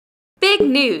Big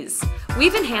news!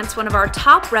 We've enhanced one of our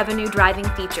top revenue-driving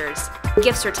features,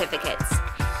 gift certificates.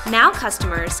 Now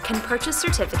customers can purchase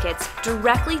certificates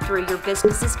directly through your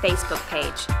business's Facebook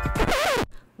page.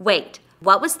 Wait,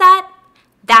 what was that?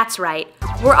 That's right,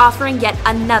 we're offering yet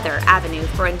another avenue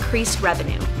for increased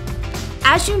revenue.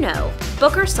 As you know,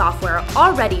 Booker software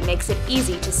already makes it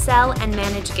easy to sell and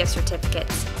manage gift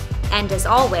certificates. And as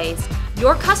always,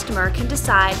 your customer can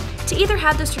decide to either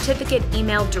have the certificate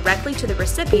emailed directly to the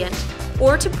recipient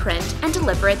or to print and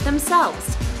deliver it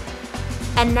themselves.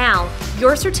 And now,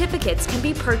 your certificates can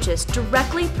be purchased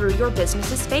directly through your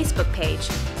business's Facebook page,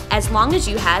 as long as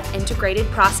you have integrated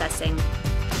processing.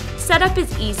 Setup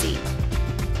is easy.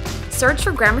 Search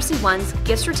for Gramercy One's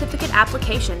gift certificate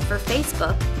application for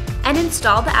Facebook and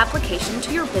install the application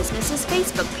to your business's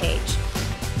Facebook page.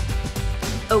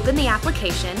 Open the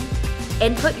application,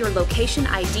 input your location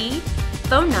ID,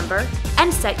 phone number,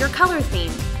 and set your color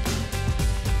theme.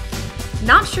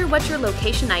 Not sure what your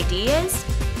location ID is?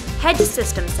 Head to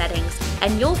System Settings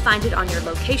and you'll find it on your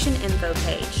location info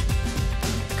page.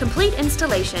 Complete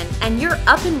installation and you're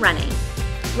up and running.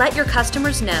 Let your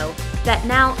customers know that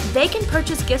now they can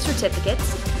purchase gift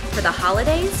certificates for the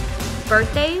holidays,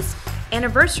 birthdays,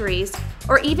 anniversaries,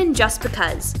 or even just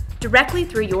because, directly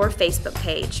through your Facebook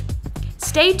page.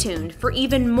 Stay tuned for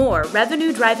even more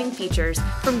revenue-driving features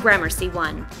from Gramercy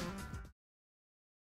One.